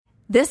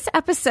This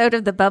episode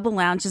of the Bubble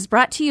Lounge is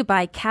brought to you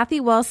by Kathy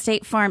Wall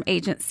State Farm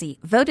Agency,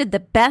 voted the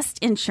best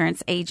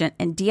insurance agent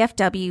in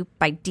DFW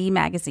by D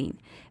Magazine.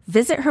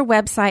 Visit her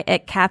website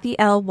at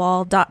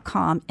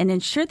kathylwall.com and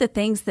insure the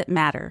things that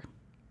matter.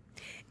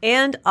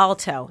 And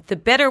Alto, the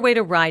better way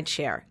to ride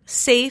share.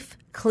 Safe,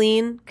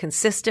 clean,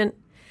 consistent.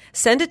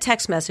 Send a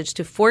text message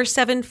to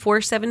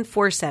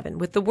 474747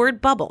 with the word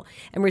bubble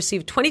and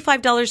receive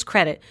 $25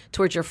 credit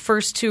towards your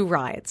first 2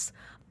 rides.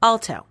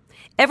 Alto,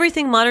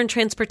 everything modern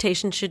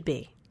transportation should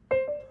be.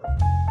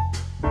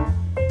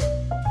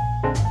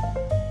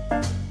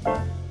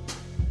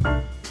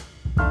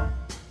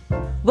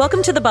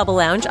 Welcome to the Bubble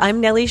Lounge.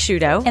 I'm Nellie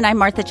Shudo. And I'm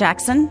Martha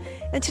Jackson.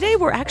 And today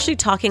we're actually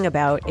talking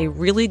about a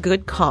really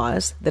good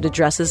cause that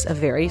addresses a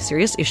very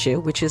serious issue,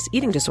 which is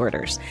eating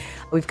disorders.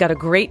 We've got a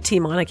great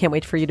team on. I can't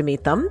wait for you to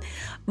meet them.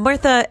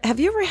 Martha, have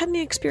you ever had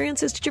any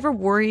experiences? Did you ever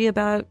worry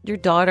about your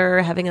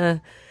daughter having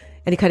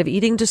any kind of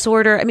eating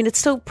disorder? I mean, it's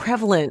so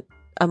prevalent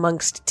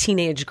amongst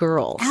teenage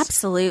girls.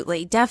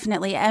 Absolutely.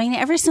 Definitely. I mean,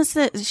 ever since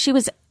she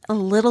was a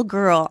little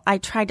girl, I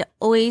tried to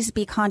always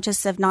be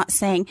conscious of not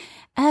saying,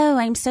 oh,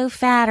 I'm so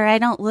fat or I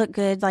don't look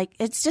good. Like,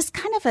 it's just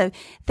kind of a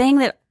thing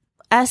that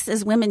us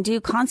as women do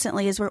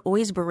constantly, is we're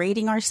always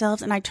berating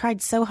ourselves. And I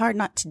tried so hard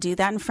not to do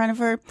that in front of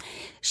her.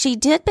 She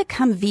did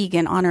become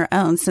vegan on her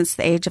own since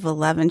the age of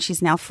 11.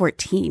 She's now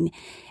 14.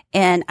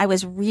 And I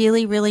was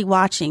really, really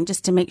watching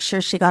just to make sure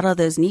she got all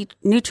those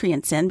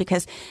nutrients in,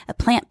 because a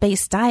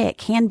plant-based diet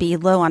can be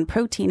low on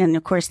protein. And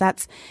of course,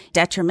 that's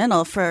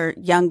detrimental for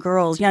young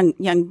girls,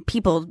 young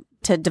people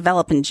to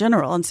develop in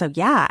general. And so,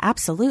 yeah,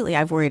 absolutely.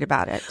 I've worried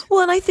about it.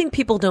 Well, and I think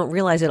people don't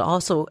realize it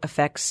also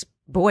affects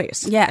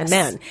boys and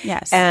men.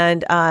 Yes.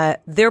 And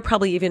they're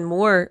probably even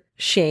more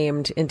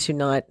shamed into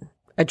not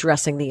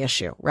addressing the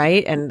issue,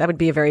 right? And that would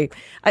be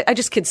I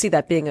just could see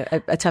that being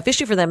a tough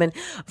issue for them. And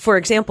for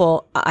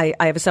example, I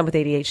have a son with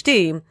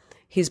ADHD.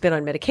 He's been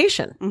on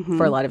medication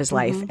for a lot of his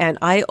life. And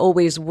I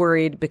always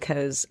worried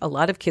because a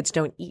lot of kids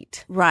don't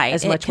eat as much when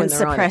they're on it. It can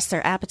suppress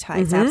their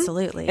appetites,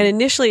 absolutely. And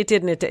initially it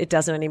did, and it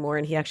doesn't anymore.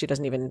 And he actually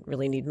doesn't even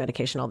really need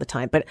medication all the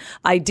time. But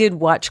I did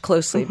watch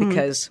closely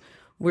because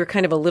we're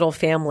kind of a little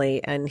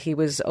family, and he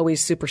was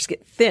always super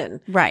thin.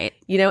 Right.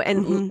 You know,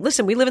 and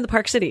listen, we live in the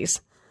Park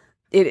Cities.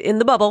 In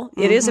the bubble,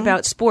 it is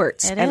about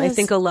sports. I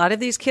think a lot of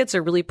these kids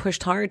are really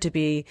pushed hard to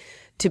be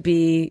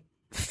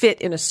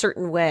fit in a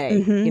certain way,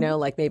 you know,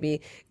 like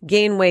maybe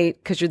gain weight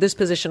because you're this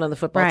position on the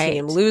football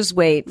team, lose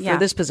weight for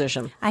this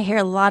position. I hear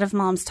a lot of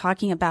moms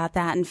talking about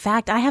that. In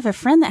fact, I have a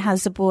friend that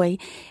has a boy,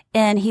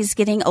 and he's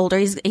getting older.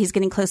 He's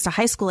getting close to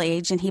high school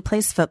age, and he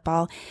plays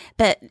football,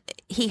 but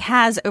he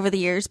has over the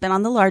years been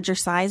on the larger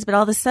size, but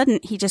all of a sudden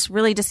he just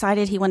really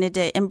decided he wanted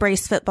to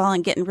embrace football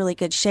and get in really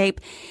good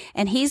shape.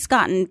 And he's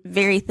gotten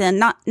very thin,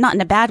 not in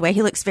a bad way.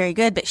 He looks very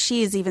good, but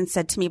she has even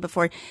said to me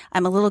before,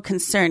 I'm a little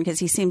concerned because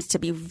he seems to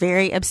be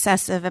very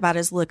obsessive about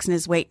his looks and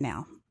his weight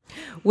now.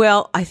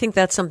 Well, I think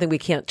that's something we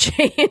can't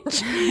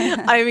change.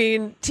 I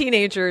mean,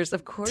 teenagers,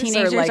 of course,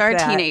 teenagers are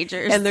that.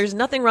 Teenagers. And there's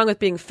nothing wrong with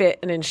being fit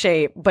and in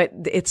shape, but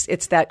it's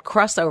that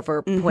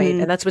crossover point.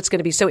 And that's what's going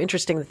to be so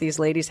interesting that these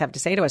ladies have to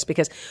say to us,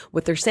 because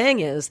what they're saying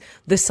is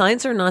the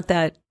signs are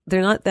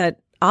they're not that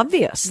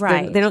obvious.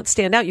 Right. They don't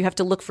stand out. You have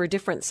to look for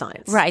different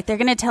signs. Right. They're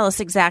going to tell us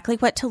exactly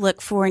what to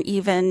look for. And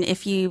even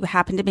if you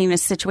happen to be in a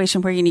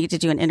situation where you need to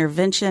do an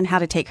intervention, how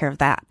to take care of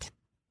that.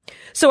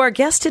 So our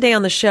guests today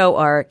on the show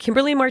are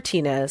Kimberly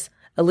Martinez,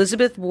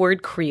 Elizabeth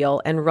Ward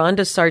Creel, and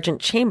Rhonda Sargent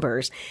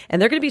Chambers.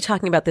 And they're going to be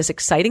talking about this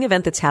exciting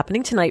event that's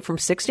happening tonight from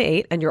 6 to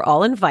 8, and you're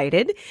all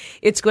invited.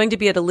 It's going to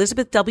be at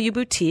Elizabeth W.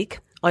 Boutique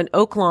on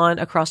Oak Lawn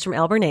across from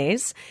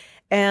Albernays.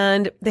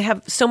 And they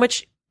have so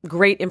much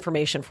great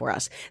information for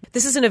us.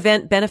 This is an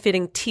event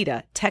benefiting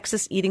TEDA,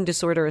 Texas Eating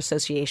Disorder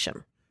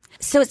Association.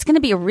 So it's going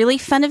to be a really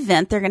fun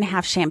event. They're going to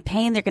have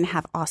champagne. They're going to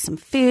have awesome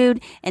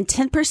food. And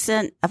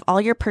 10% of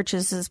all your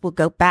purchases will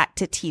go back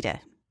to TEDA.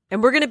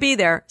 And we're going to be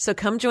there. So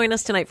come join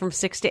us tonight from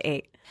 6 to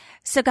 8.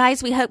 So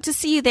guys, we hope to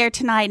see you there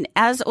tonight. And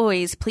as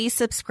always, please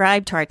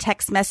subscribe to our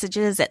text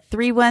messages at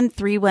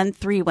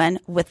 313131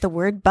 with the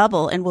word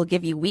bubble, and we'll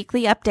give you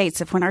weekly updates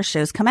of when our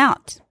shows come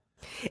out.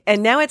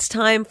 And now it's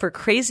time for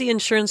crazy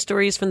insurance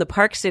stories from the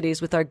Park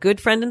Cities with our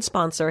good friend and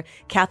sponsor,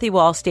 Kathy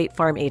Wall State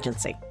Farm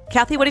Agency.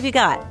 Kathy, what have you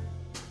got?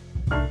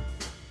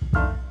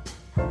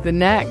 The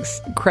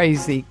next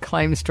crazy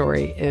claim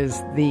story is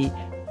the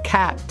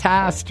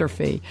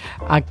catastrophe.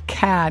 A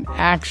cat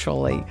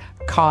actually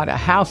caught a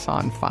house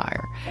on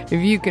fire.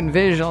 If you can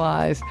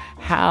visualize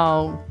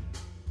how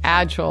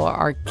agile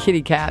our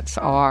kitty cats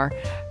are,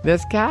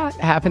 this cat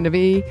happened to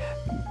be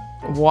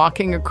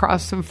walking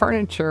across some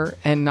furniture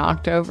and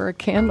knocked over a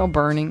candle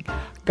burning,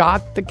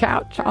 got the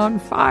couch on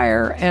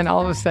fire, and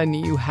all of a sudden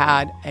you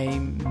had a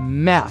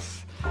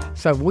mess.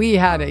 So we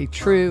had a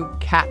true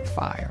cat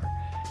fire.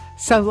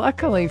 So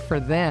luckily for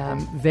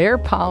them, their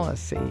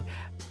policy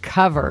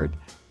covered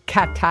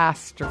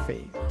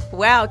catastrophe.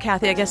 Wow,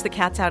 Kathy, I guess the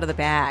cat's out of the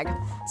bag.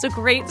 It's a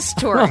great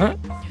story.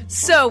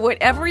 So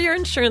whatever your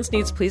insurance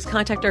needs, please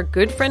contact our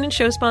good friend and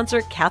show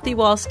sponsor, Kathy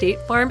Wall State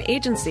Farm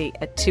Agency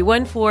at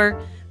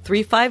 214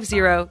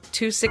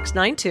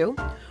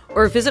 350-2692,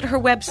 or visit her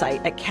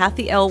website at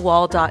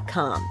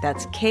kathylwall.com.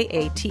 That's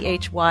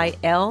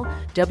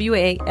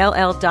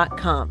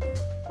KATHYLWALL.com.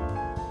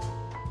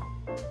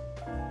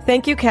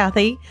 Thank you,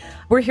 Kathy.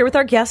 We're here with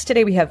our guests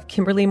today. We have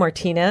Kimberly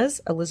Martinez,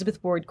 Elizabeth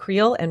Ward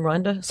Creel, and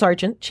Rhonda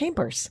Sargent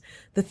Chambers,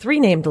 the three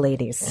named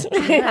ladies.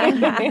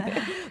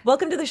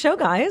 Welcome to the show,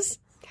 guys.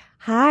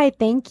 Hi,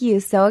 thank you.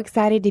 So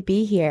excited to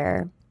be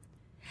here.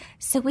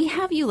 So we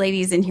have you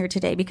ladies in here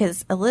today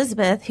because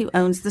Elizabeth, who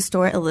owns the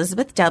store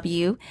Elizabeth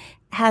W.,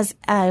 has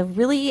a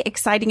really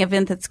exciting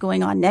event that's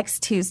going on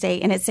next Tuesday,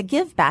 and it's a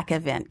give back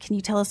event. Can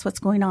you tell us what's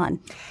going on?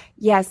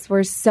 Yes,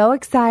 we're so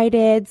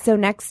excited. So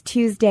next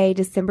Tuesday,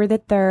 December the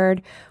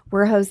 3rd,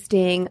 we're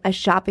hosting a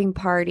shopping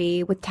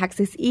party with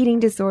Texas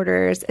Eating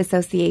Disorders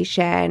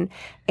Association,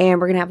 and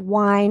we're going to have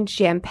wine,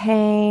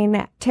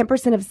 champagne.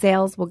 10% of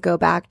sales will go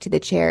back to the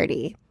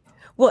charity.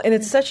 Well, and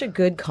it's such a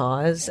good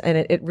cause, and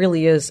it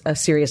really is a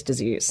serious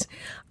disease.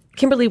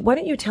 Kimberly, why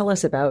don't you tell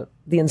us about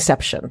the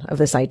inception of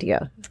this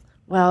idea?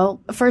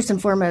 Well, first and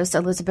foremost,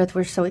 Elizabeth,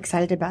 we're so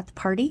excited about the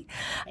party,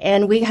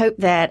 and we hope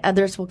that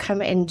others will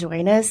come and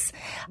join us.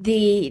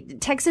 The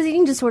Texas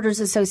Eating Disorders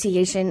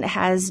Association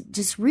has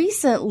just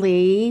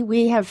recently,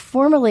 we have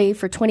formally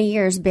for 20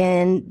 years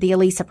been the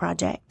Elisa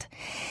Project.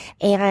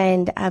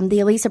 And the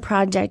Elisa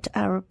Project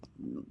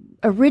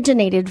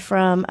originated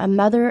from a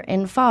mother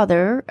and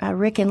father,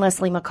 Rick and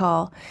Leslie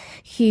McCall,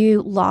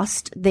 who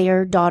lost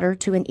their daughter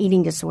to an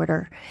eating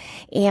disorder.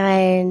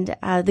 And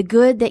the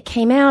good that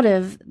came out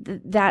of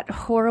that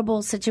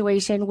horrible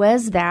situation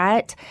was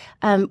that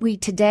we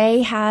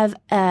today have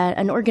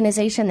an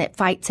organization that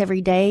fights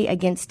every day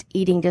against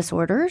eating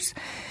disorders,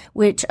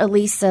 which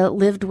Elisa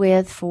lived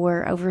with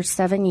for over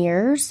 7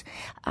 years,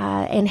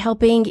 and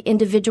helping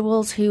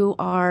individuals who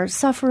are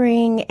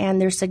suffering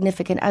and their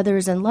significant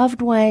others and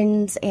loved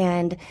ones.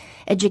 And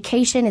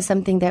education is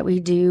something that we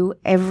do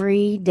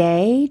every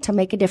day to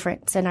make a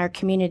difference in our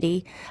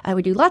community.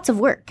 We do lots of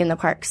work in the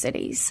Park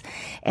Cities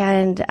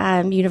and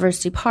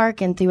University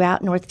Park and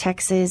throughout North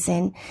Texas.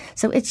 And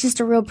so it's just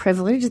a real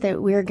privilege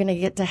that we're going to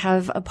get to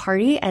have a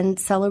party and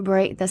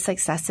celebrate the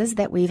successes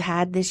that we've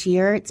had this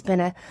year. It's been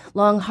a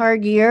long,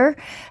 hard year,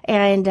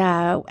 and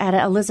at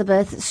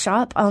Elizabeth's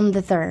shop on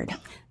the 3rd.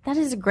 That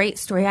is a great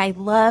story. I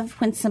love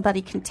when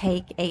somebody can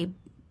take a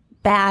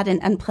bad and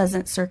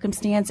unpleasant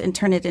circumstance and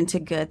turn it into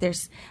good.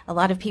 There's a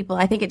lot of people,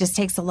 I think it just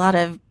takes a lot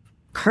of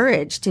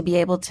courage to be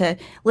able to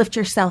lift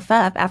yourself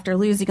up after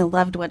losing a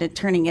loved one and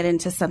turning it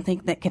into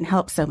something that can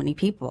help so many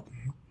people.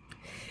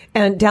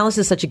 And Dallas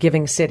is such a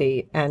giving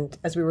city. And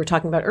as we were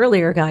talking about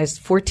earlier, guys,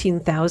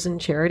 14,000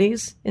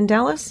 charities in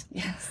Dallas.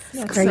 Yes.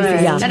 It's crazy.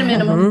 At a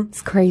minimum. Mm-hmm.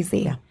 It's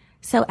crazy. Yeah.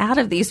 So out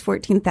of these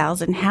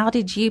 14,000, how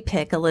did you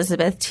pick,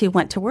 Elizabeth, to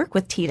want to work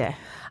with TEDA?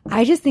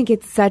 I just think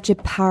it's such a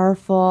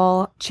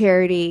powerful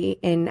charity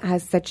and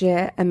has such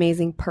an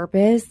amazing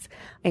purpose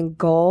and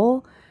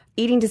goal.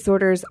 Eating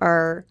disorders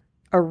are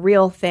a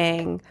real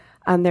thing.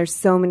 There's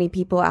so many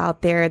people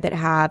out there that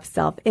have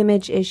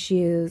self-image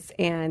issues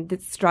and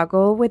that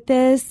struggle with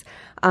this.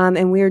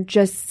 And we're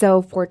just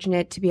so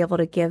fortunate to be able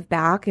to give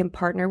back and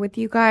partner with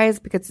you guys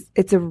because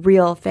it's a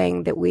real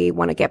thing that we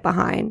want to get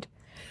behind.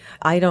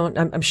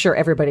 I'm sure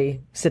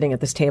everybody sitting at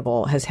this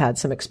table has had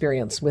some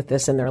experience with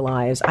this in their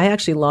lives. I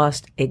actually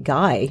lost a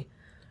guy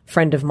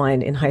friend of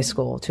mine in high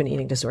school to an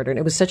eating disorder. And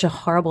it was such a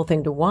horrible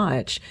thing to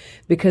watch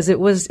because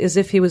it was as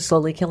if he was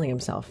slowly killing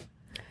himself,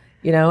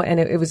 and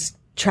it was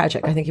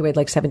tragic. I think he weighed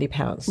like 70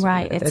 pounds.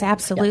 Right. It's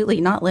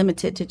absolutely not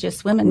limited to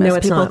just women. No, Most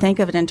it's people not. think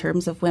of it in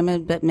terms of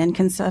women, but men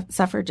can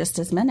suffer just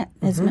as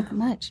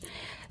much.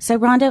 So,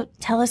 Rhonda,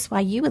 tell us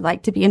why you would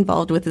like to be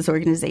involved with this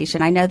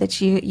organization. I know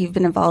that you've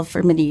been involved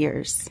for many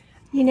years.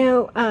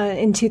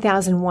 In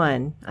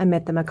 2001, I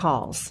met the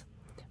McCalls.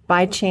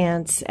 By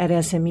chance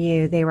at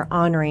SMU, they were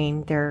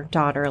honoring their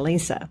daughter,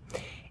 Elisa.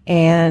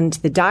 And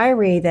the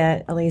diary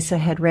that Elisa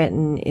had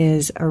written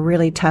is a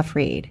really tough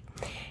read.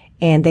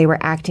 And they were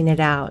acting it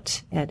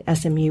out at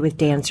SMU with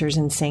dancers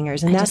and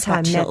singers. And that's how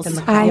I met the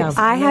McCalls.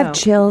 I have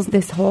chills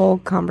this whole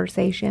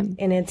conversation.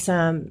 And it's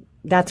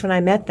that's when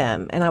I met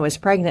them. And I was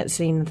pregnant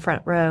sitting in the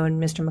front row,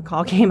 and Mr.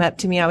 McCall came up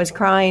to me. I was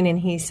crying, and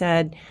he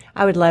said,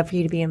 "I would love for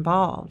you to be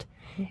involved."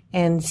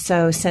 And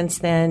so since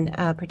then,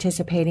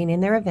 participating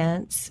in their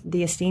events,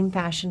 the Esteemed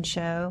Fashion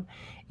Show,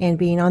 and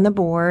being on the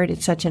board,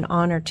 it's such an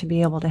honor to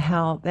be able to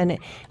help. And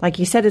like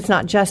you said, it's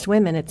not just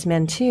women, it's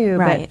men too.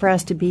 Right. But for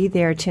us to be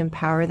there to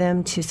empower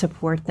them, to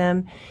support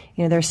them,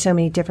 there's so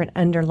many different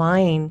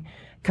underlying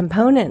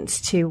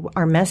components to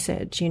our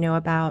message,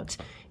 about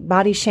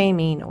body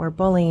shaming or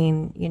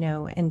bullying,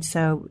 and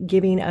so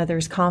giving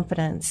others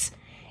confidence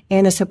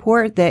and the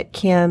support that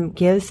Kim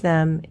gives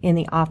them in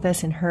the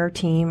office and her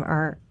team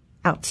are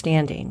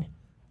outstanding.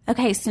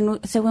 Okay,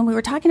 so when we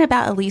were talking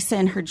about Elisa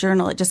and her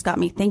journal, it just got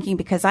me thinking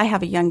because I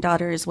have a young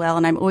daughter as well,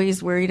 and I'm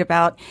always worried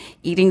about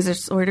eating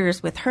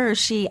disorders with her.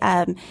 She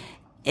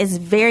is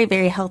very,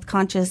 very health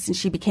conscious, and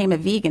she became a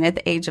vegan at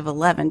the age of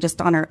 11,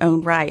 just on her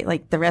own right.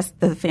 Like the rest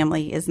of the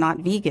family is not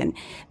vegan.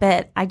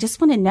 But I just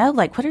want to know,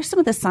 like, what are some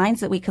of the signs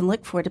that we can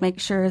look for to make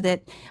sure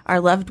that our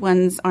loved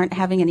ones aren't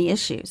having any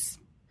issues?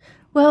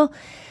 Well,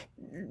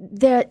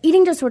 the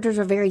eating disorders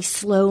are very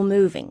slow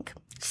moving.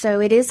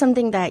 So it is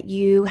something that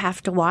you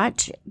have to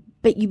watch,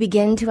 but you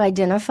begin to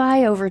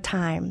identify over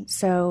time.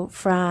 So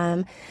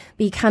from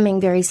becoming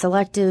very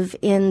selective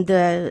in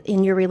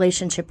your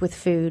relationship with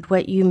food,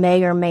 what you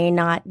may or may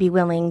not be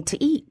willing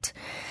to eat,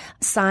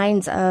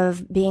 signs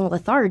of being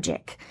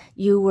lethargic.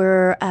 You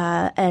were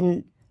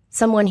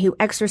someone who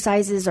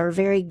exercises or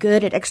very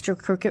good at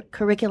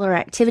extracurricular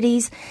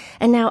activities,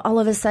 and now all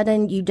of a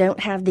sudden you don't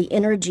have the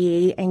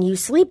energy and you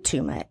sleep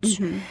too much.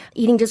 Mm-hmm.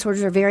 Eating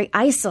disorders are very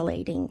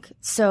isolating.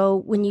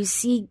 So when you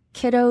see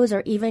kiddos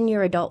or even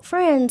your adult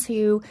friends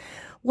who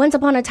once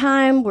upon a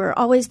time were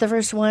always the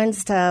first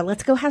ones to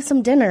let's go have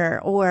some dinner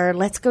or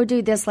let's go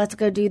do this, let's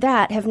go do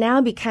that, have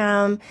now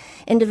become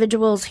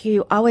individuals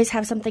who always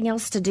have something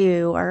else to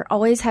do or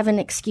always have an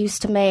excuse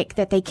to make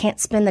that they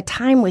can't spend the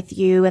time with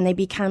you, and they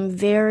become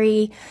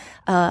very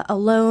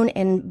alone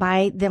and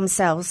by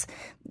themselves.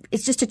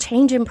 It's just a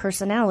change in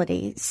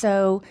personality.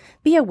 So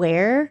be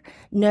aware.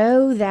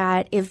 Know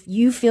that if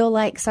you feel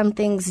like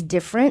something's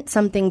different,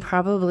 something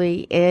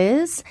probably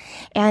is.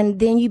 And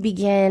then you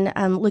begin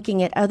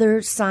looking at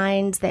other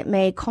signs that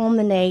may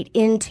culminate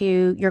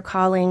into your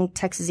calling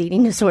Texas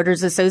Eating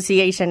Disorders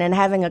Association and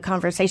having a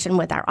conversation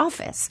with our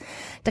office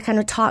to kind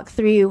of talk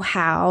through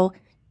how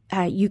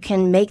you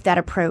can make that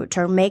approach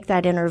or make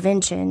that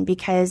intervention,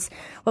 because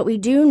what we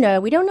do know,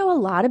 we don't know a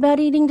lot about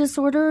eating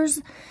disorders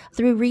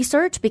through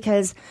research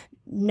because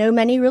no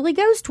money really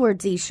goes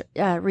towards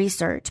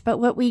research. But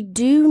what we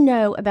do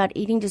know about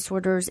eating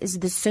disorders is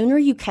the sooner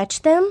you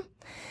catch them,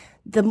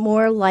 the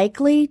more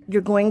likely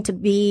you're going to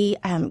be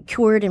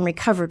cured and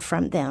recovered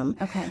from them.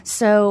 Okay.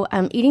 So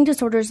eating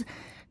disorders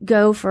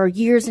go for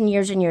years and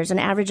years and years, an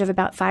average of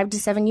about 5 to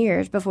 7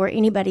 years before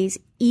anybody's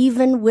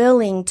even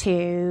willing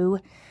to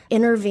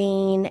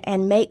intervene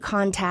and make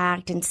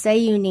contact and say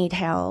you need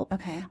help.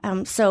 Okay.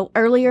 So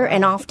earlier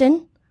and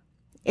often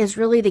is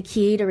really the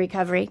key to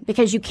recovery,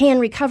 because you can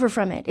recover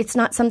from it. It's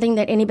not something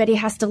that anybody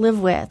has to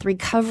live with.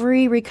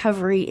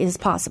 Recovery is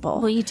possible.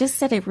 Well, you just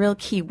said a real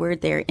key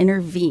word there,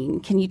 intervene.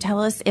 Can you tell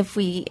us, if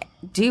we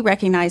do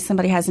recognize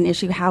somebody has an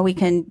issue, how we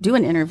can do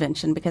an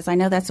intervention? Because I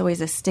know that's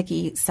always a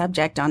sticky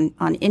subject on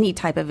any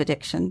type of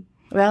addiction.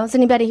 Well, has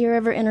anybody here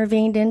ever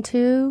intervened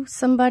into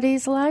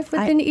somebody's life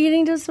with an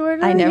eating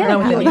disorder? I never.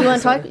 Yeah.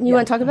 You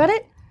want to talk about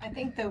it? I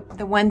think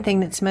the one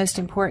thing that's most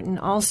important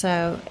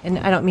also, and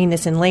I don't mean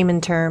this in layman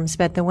terms,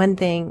 but the one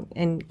thing,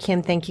 and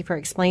Kim, thank you for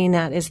explaining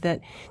that, is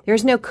that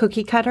there's no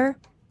cookie cutter.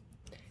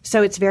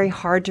 So it's very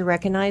hard to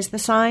recognize the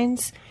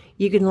signs.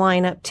 You can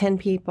line up 10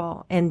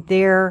 people and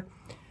their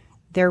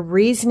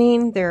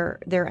reasoning, their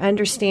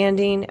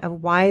understanding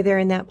of why they're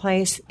in that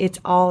place, it's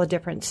all a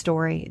different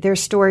story. Their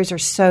stories are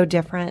so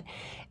different.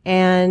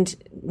 And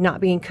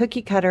not being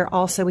cookie cutter,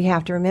 also we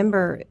have to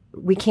remember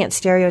we can't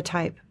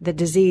stereotype the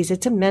disease.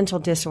 It's a mental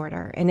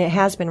disorder, and it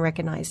has been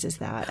recognized as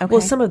that. Okay.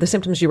 Well, some of the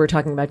symptoms you were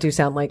talking about do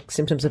sound like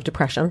symptoms of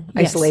depression,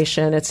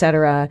 isolation, et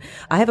cetera.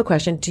 I have a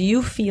question. Do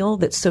you feel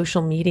that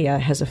social media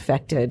has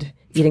affected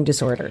eating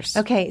disorders?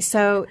 Okay,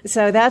 so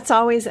that's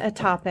always a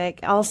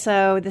topic.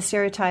 Also, the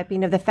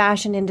stereotyping of the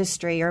fashion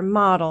industry or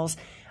models.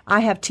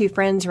 I have 2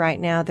 friends right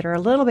now that are a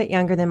little bit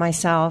younger than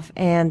myself,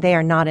 and they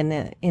are not in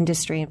the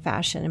industry in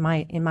fashion,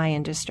 in my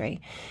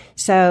industry.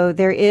 So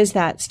there is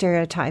that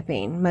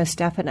stereotyping, most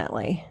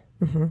definitely.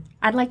 Mm-hmm.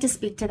 I'd like to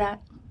speak to that,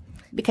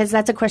 because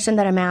that's a question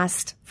that I'm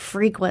asked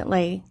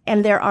frequently.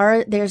 And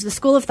there's the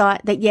school of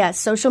thought that, yes,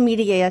 social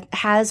media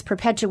has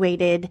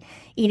perpetuated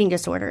eating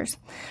disorders.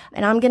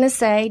 And I'm going to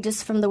say,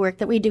 just from the work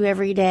that we do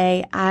every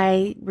day,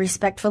 I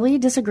respectfully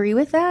disagree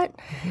with that.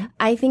 Mm-hmm.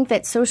 I think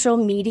that social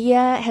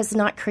media has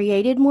not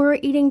created more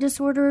eating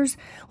disorders.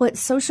 What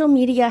social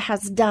media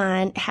has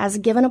done has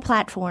given a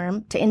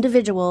platform to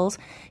individuals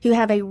who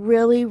have a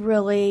really,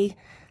 really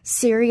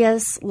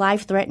serious,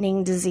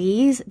 life-threatening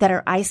disease that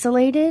are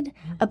isolated,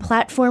 a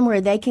platform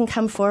where they can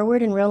come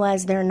forward and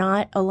realize they're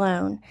not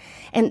alone.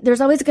 And there's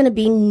always going to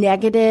be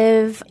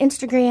negative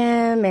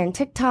Instagram and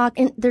TikTok,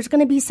 and there's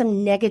going to be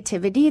some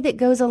negativity that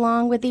goes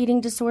along with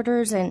eating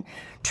disorders and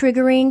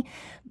triggering.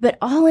 But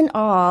all in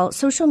all,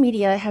 social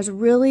media has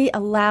really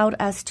allowed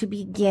us to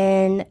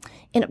begin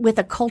with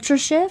a culture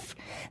shift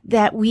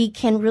that we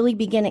can really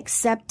begin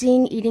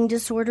accepting eating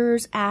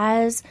disorders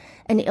as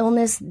an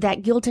illness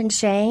that guilt and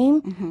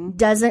shame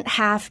doesn't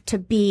have to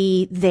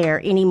be there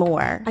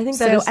anymore. I think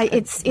that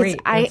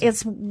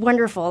it's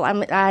wonderful.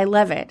 I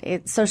love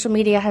it. Social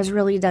media has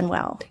really done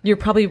well. You're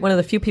probably one of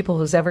the few people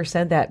who's ever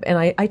said that. And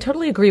I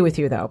totally agree with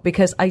you, though,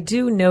 because I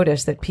do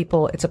notice that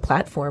it's a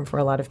platform for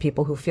a lot of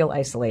people who feel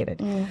isolated.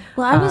 Mm.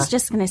 Well, I was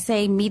just going to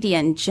say media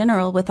in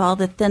general, with all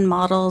the thin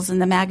models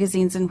and the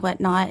magazines and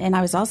whatnot. And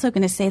I was also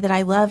going to say that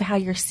I love how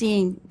you're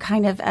seeing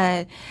kind of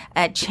a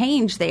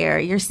change there.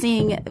 You're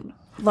seeing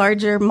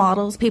larger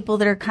models, people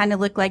that are kind of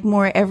look like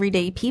more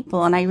everyday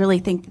people. And I really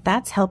think that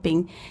that's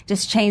helping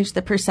just change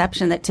the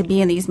perception that to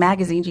be in these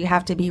magazines, you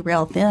have to be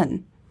real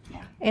thin.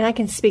 And I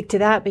can speak to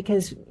that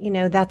because,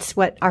 that's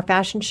what our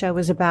fashion show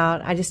was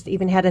about. I just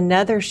even had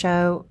another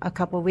show a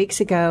couple of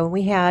weeks ago.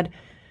 We had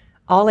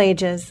all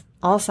ages,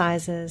 all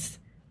sizes,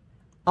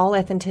 all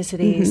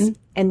ethnicities.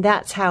 And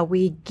that's how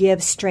we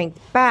give strength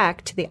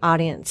back to the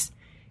audience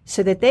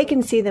so that they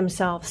can see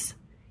themselves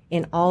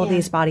in all of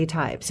these body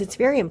types. It's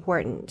very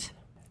important.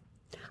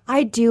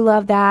 I do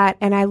love that.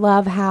 And I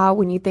love how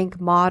when you think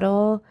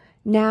model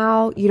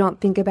now, you don't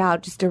think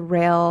about just a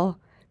real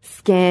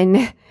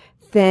skin,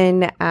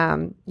 thin,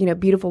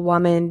 beautiful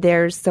woman.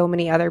 There's so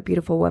many other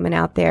beautiful women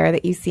out there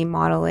that you see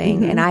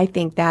modeling. And I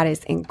think that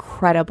is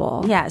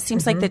incredible. Yeah, it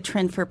seems like the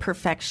trend for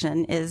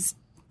perfection is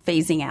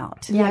phasing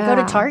out. Yeah,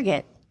 go to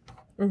Target.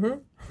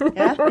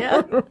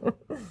 Yeah.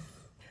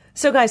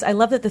 So, guys, I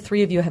love that the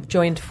three of you have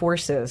joined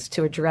forces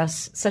to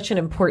address such an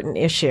important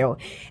issue.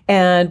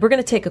 And we're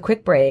going to take a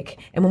quick break.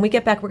 And when we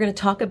get back, we're going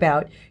to talk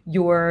about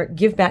your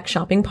Give Back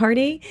shopping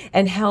party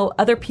and how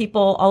other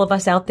people, all of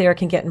us out there,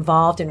 can get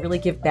involved and really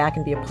give back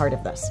and be a part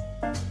of this.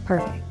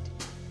 Perfect.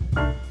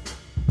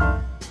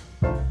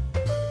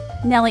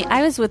 Nellie,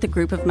 I was with a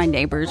group of my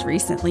neighbors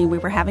recently. We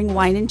were having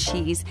wine and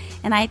cheese,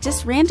 and I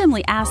just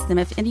randomly asked them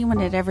if anyone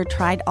had ever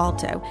tried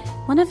Alto.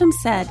 One of them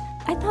said,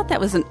 I thought that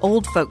was an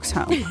old folks'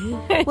 home.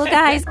 Well,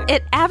 guys,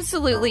 it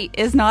absolutely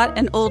is not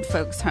an old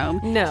folks'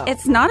 home. No.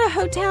 It's not a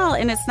hotel,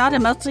 and it's not a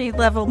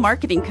multi-level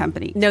marketing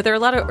company. No, there are a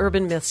lot of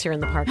urban myths here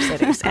in the Park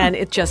Cities, and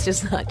it just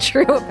is not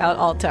true about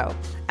Alto.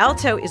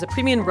 Alto is a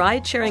premium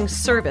ride-sharing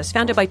service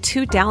founded by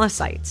two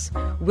Dallasites,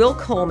 Will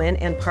Coleman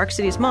and Park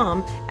City's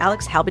mom,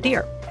 Alex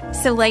Halbadier.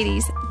 So,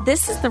 ladies,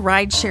 this is the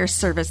ride-share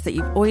service that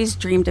you've always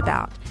dreamed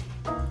about.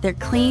 They're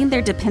clean,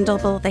 they're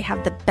dependable, they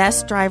have the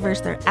best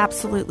drivers, they're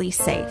absolutely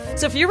safe.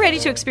 So if you're ready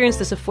to experience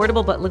this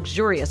affordable but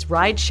luxurious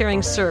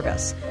ride-sharing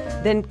service,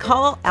 then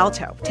call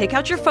Alto. Take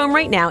out your phone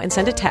right now and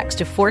send a text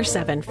to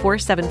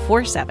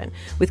 474747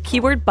 with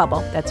keyword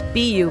BUBBLE, that's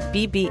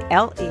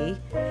BUBBLE,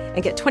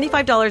 and get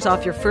 $25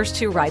 off your first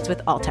two rides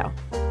with Alto.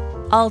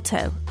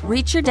 Alto,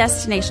 reach your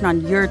destination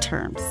on your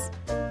terms.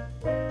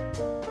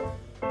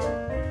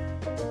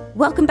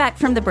 Welcome back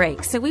from the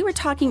break. So we were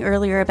talking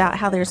earlier about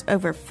how there's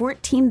over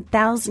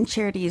 14,000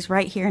 charities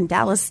right here in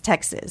Dallas,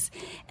 Texas.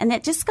 And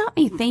it just got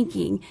me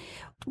thinking,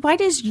 why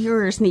does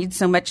yours need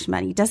so much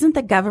money? Doesn't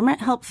the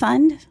government help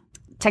fund?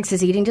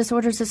 Texas Eating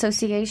Disorders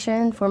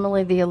Association,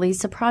 formerly the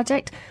ELISA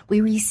Project, we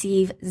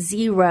receive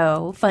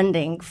zero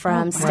funding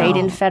from state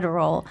and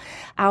federal.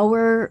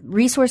 Our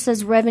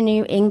resources,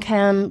 revenue,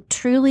 income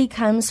truly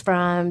comes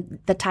from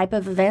the type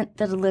of event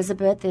that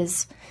Elizabeth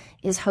is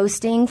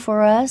hosting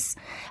for us,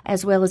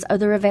 as well as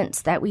other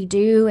events that we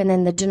do, and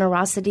then the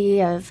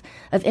generosity of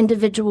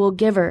individual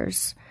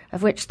givers,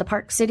 of which the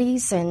Park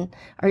Cities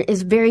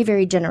is very,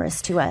 very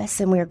generous to us,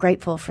 and we are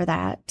grateful for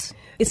that.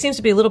 It seems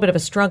to be a little bit of a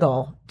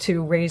struggle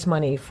to raise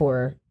money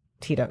for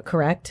Tito,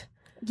 correct?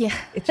 Yeah.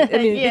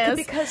 Yes.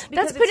 Because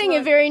that's putting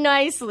it very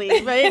nicely.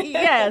 But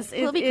yes.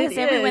 Well, because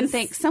everyone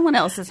thinks someone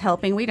else is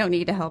helping. We don't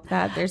need to help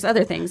that. There's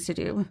other things to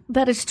do.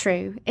 That is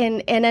true.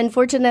 And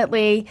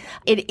unfortunately,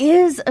 it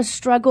is a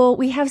struggle.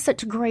 We have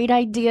such great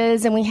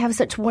ideas and we have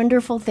such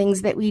wonderful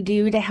things that we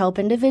do to help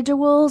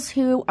individuals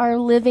who are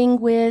living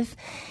with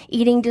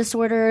eating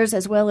disorders,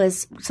 as well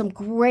as some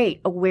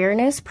great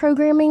awareness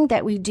programming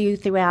that we do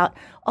throughout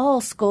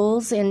all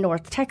schools in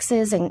North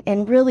Texas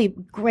and really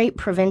great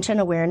prevention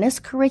awareness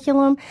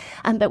curriculum.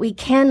 But we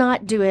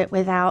cannot do it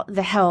without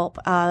the help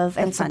of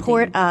and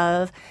support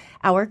of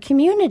our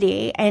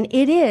community. And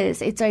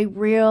it's a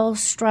real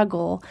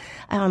struggle.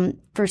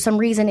 For some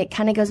reason, it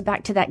kind of goes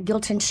back to that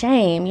guilt and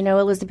shame,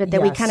 Elizabeth,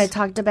 that we kind of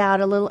talked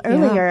about a little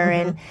earlier.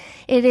 And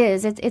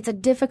it's a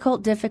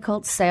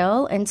difficult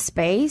sell and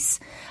space.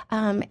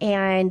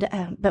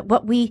 But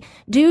what we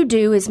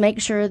do is make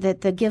sure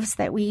that the gifts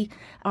that we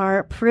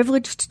are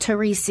privileged to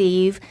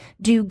receive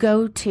do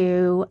go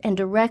to and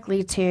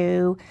directly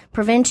to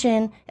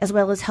prevention, as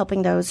well as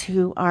helping those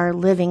who are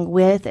living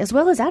with, as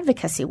well as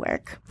advocacy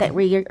work that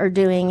we are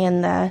doing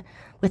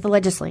with the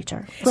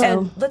legislature.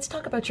 So let's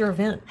talk about your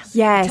event.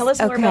 Yes. Tell us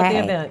more about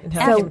the event.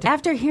 So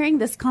after hearing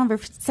this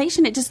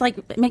conversation, it just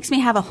it makes me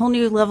have a whole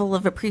new level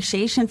of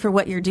appreciation for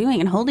what you're doing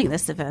and holding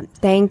this event.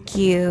 Thank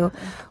you.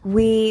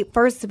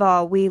 First of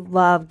all, we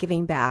love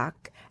giving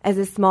back. As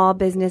a small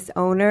business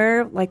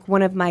owner,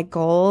 one of my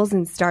goals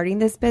in starting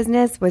this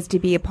business was to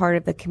be a part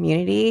of the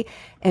community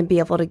and be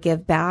able to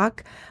give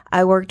back.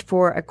 I worked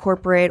for a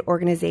corporate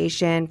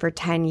organization for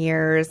 10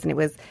 years, and it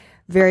was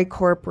very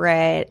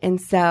corporate. And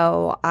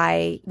so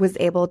I was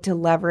able to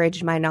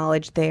leverage my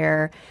knowledge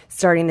there,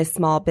 starting this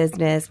small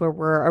business where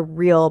we're a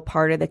real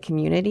part of the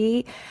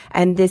community.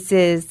 And this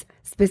is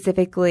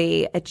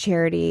specifically a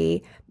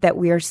charity that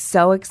we are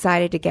so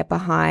excited to get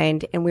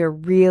behind, and we're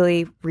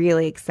really,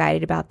 really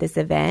excited about this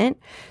event.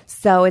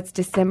 So it's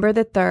December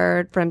the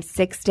 3rd from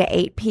 6 to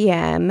 8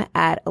 p.m.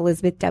 at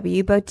Elizabeth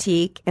W.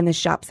 Boutique in the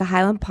Shops of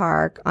Highland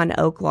Park on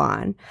Oak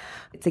Lawn.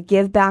 It's a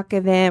give back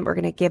event. We're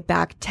going to give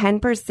back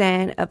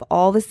 10% of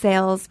all the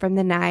sales from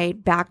the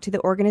night back to the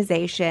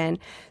organization.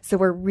 So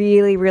we're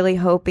really, really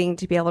hoping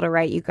to be able to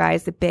write you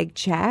guys a big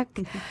check.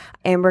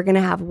 And we're going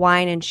to have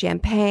wine and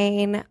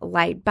champagne,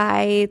 light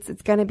bites.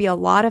 It's going to be a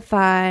lot of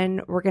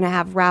fun. We're going to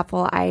have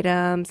raffle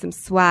items, some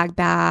swag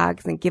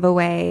bags and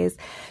giveaways.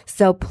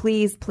 So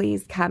please,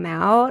 please come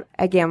out.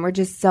 Again, we're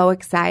just so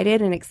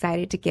excited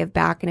to give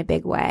back in a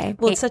big way.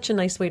 Well, it's such a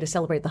nice way to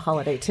celebrate the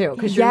holiday too,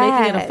 because you're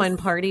making it a fun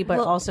party, but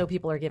also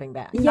people are giving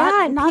back.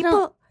 Yeah,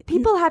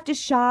 people have to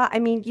shop. I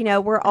mean,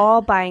 we're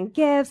all buying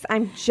gifts.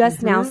 I'm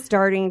just now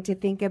starting to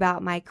think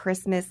about my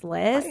Christmas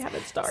list. I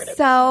haven't started.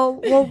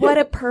 So, well, what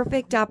a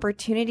perfect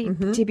opportunity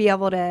to be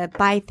able to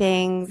buy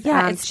things.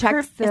 Yeah, it's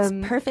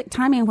perfect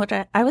timing. What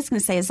I was going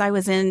to say is I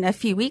was in a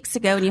few weeks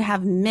ago, and you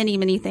have many,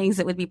 many things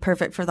that would be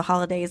perfect for the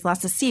holidays.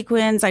 Lots of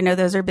sequins. I know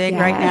those are big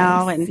right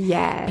now. And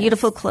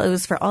beautiful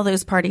clothes for all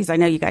those parties. I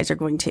know you guys are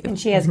going to. And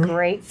she has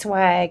great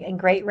swag and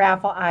great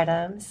raffle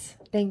items.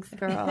 Thanks,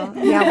 girl.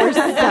 Yeah,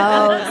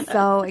 we're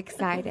so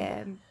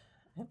excited.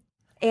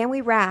 And we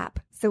wrap,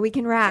 so we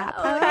can wrap.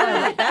 Oh,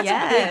 that's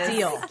a big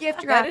deal.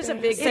 Gift wrap. That is a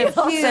big deal.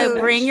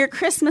 So bring your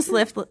Christmas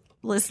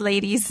list,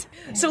 ladies.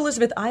 So,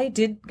 Elizabeth, I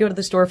did go to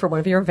the store for one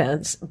of your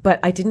events, but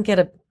I didn't get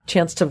a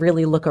chance to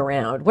really look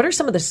around. What are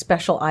some of the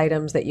special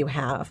items that you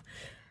have?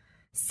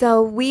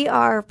 So we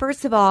are,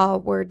 first of all,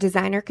 we're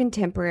designer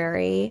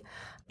contemporary.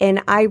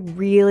 And I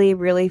really,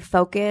 really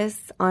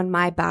focus on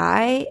my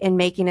buy and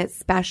making it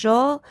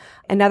special.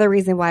 Another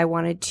reason why I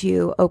wanted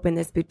to open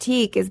this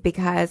boutique is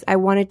because I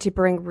wanted to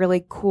bring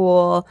really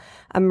cool,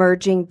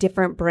 emerging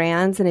different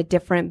brands and a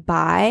different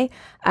buy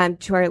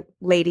to our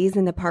ladies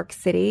in the Park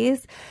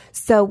Cities.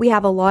 So we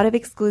have a lot of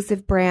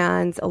exclusive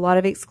brands, a lot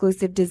of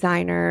exclusive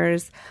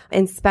designers,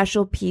 and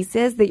special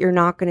pieces that you're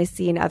not going to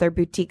see in other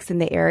boutiques in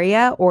the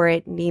area or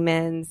at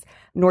Neiman's,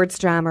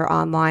 Nordstrom, or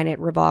online at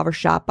Revolve or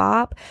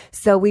Shopbop.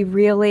 So we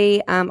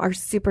really are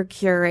super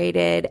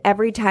curated.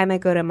 Every time I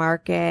go to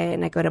market,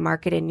 and I go to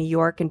market in New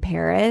York and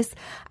Paris,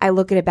 I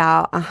look at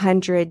about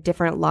 100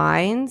 different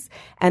lines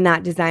and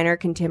that designer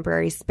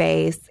contemporary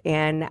space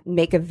and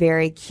make a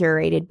very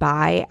curated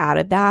buy out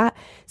of that.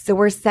 So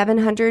we're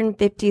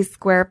 750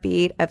 square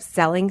feet of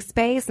selling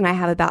space, and I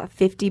have about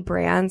 50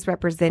 brands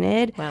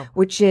represented,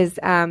 which is,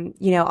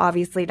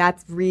 obviously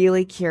that's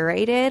really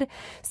curated.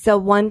 So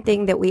one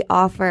thing that we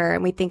offer,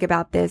 and we think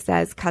about this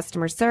as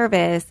customer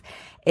service,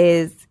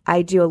 is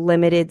I do a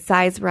limited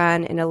size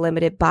run and a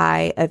limited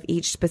buy of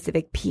each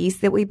specific piece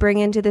that we bring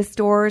into the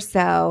store.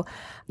 So,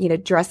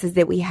 dresses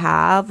that we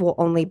have will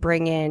only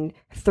bring in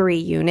 3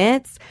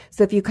 units.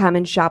 So if you come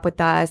and shop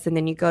with us and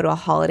then you go to a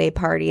holiday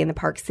party in the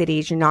Park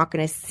Cities, you're not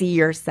going to see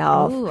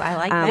yourself I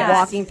like that.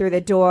 Walking through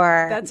the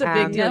door. That's a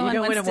big deal. You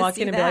don't want to walk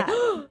in and be like,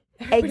 oh,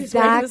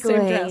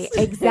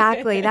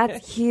 Exactly.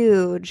 That's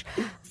huge.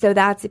 So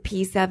that's a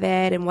piece of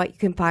it and what you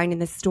can find in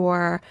the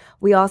store.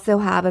 We also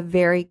have a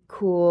very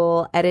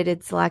cool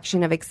edited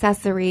selection of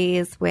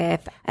accessories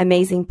with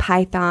amazing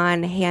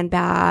Python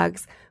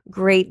handbags,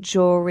 great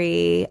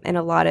jewelry, and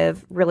a lot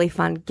of really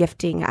fun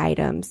gifting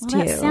items too.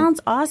 That sounds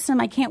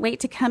awesome. I can't wait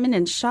to come in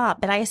and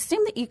shop. But I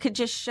assume that you could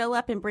just show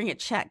up and bring a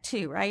check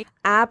too, right?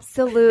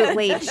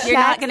 Absolutely. You're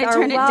not going to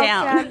turn it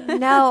down.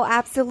 No,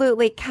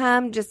 absolutely.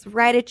 Come, just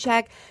write a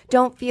check.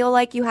 Don't feel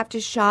like you have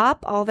to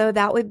shop, although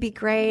that would be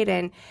great.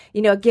 And,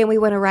 again, we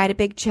want to write a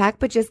big check,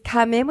 but just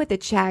come in with a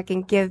check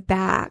and give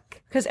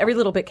back. Because every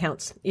little bit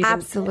counts. Even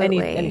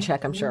absolutely. Any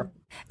check, I'm sure.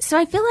 So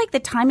I feel like the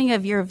timing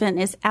of your event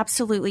is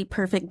absolutely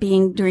perfect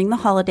being during the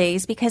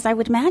holidays, because I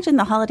would imagine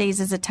the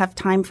holidays is a tough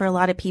time for a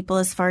lot of people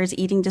as far as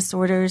eating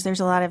disorders. There's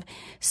a lot of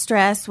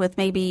stress with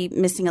maybe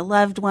missing a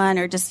loved one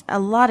or just a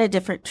lot of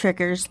different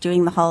triggers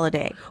during the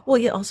holiday. Well,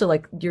 yeah, also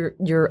like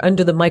you're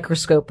under the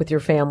microscope with your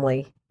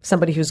family.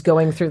 Somebody who's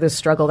going through this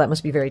struggle, that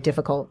must be very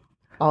difficult.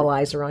 All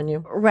eyes are on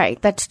you.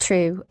 Right. That's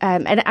true.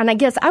 And I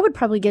guess I would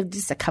probably give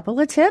just a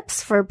couple of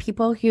tips for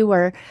people who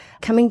are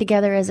coming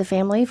together as a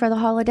family for the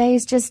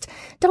holidays. Just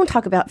don't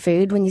talk about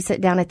food when you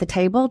sit down at the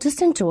table.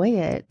 Just enjoy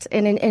it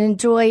and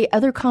enjoy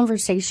other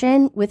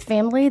conversation with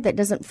family that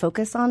doesn't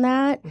focus on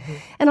that. Mm-hmm.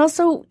 And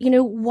also,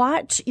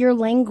 watch your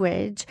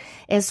language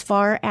as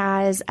far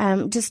as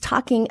just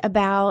talking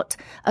about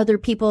other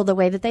people the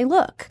way that they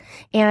look,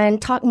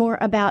 and talk more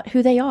about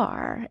who they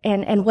are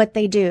and what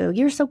they do.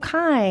 You're so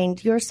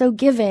kind. You're so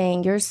giving.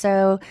 You're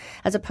so,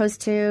 as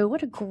opposed to,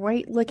 what a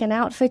great looking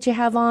outfit you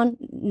have on.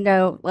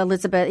 No,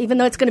 Elizabeth, even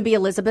though it's going to be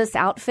Elizabeth's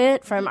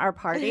outfit from our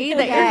party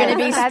that you're going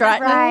to be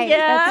strutting. Right.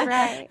 Yeah. That's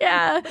right.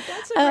 Yeah. But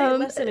that's a great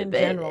lesson in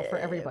general for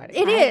everybody.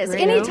 It is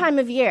any time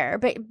of year.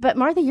 But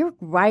Martha, you're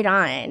right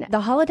on. The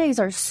holidays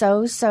are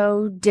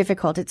so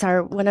difficult. It's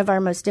one of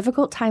our most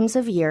difficult times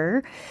of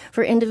year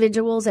for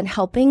individuals, and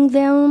helping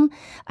them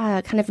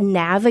kind of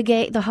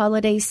navigate the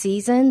holiday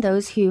season.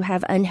 Those who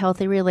have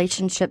unhealthy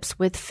relationships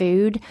with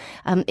food,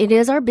 It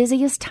is our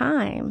busiest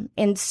time.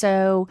 And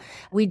so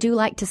we do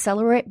like to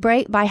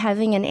celebrate by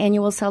having an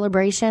annual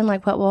celebration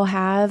like what we'll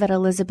have at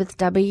Elizabeth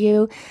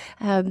W.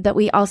 But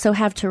we also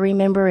have to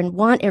remember and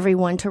want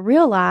everyone to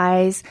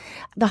realize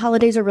the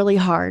holidays are really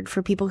hard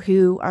for people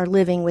who are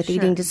living with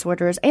eating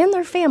disorders and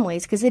their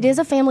families, because it is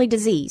a family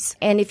disease.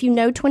 And if you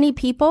know 20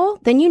 people,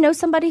 then you know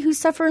somebody who's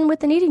suffering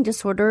with an eating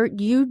disorder.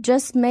 You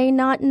just may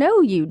not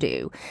know you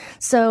do.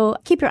 So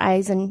keep your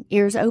eyes and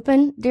ears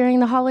open during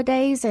the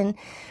holidays and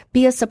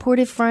be a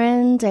supportive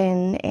friend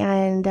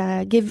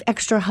and give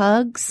extra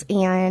hugs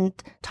and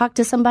talk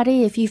to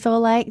somebody if you feel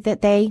like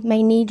that they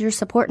may need your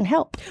support and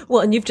help.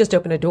 Well, and you've just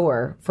opened a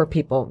door for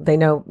people. They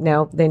know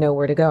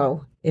where to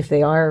go if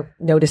they are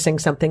noticing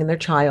something in their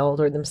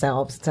child or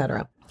themselves,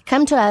 etc.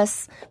 Come to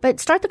us, but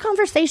start the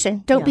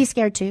conversation. Don't be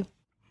scared to.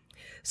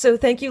 So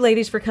thank you,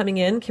 ladies, for coming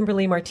in.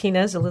 Kimberly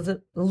Martinez,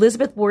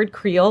 Elizabeth Ward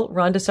Creel,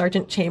 Rhonda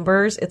Sargent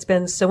Chambers. It's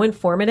been so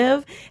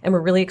informative, and we're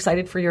really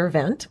excited for your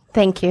event.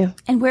 Thank you.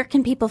 And where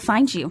can people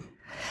find you?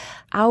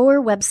 Our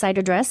website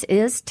address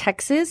is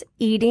Texas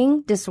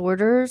Eating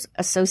Disorders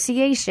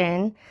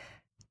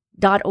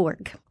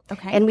Association.org.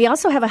 Okay. And we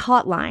also have a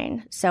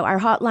hotline. So our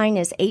hotline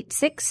is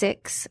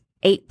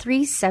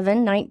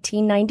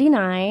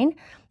 866-837-1999.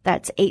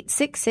 That's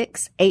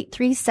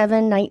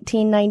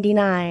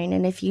 866-837-1999.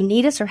 And if you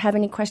need us or have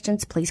any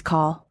questions, please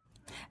call.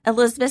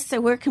 Elizabeth,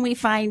 so where can we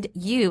find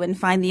you and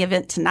find the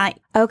event tonight?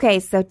 Okay,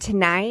 so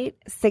tonight,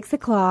 6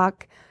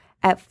 o'clock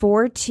at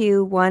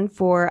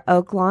 4214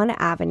 Oak Lawn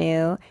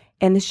Avenue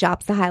in the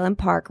Shops of Highland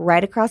Park,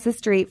 right across the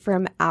street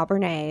from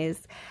Albernays.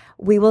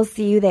 We will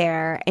see you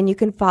there, and you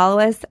can follow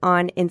us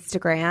on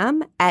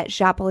Instagram at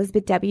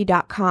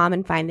shopelizabethw.com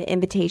and find the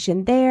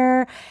invitation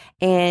there,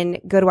 and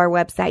go to our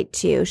website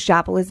too,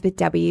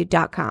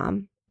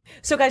 shopelizabethw.com.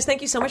 So guys,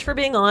 thank you so much for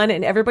being on,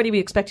 and everybody, we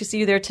expect to see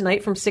you there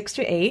tonight from 6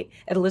 to 8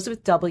 at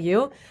Elizabeth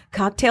W.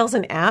 Cocktails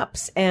and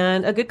apps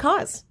and a good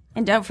cause.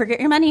 And don't forget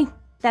your money.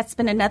 That's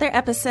been another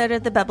episode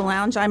of The Bubble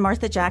Lounge. I'm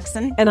Martha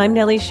Jackson. And I'm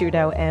Nellie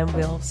Shudo, and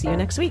we'll see you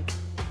next week.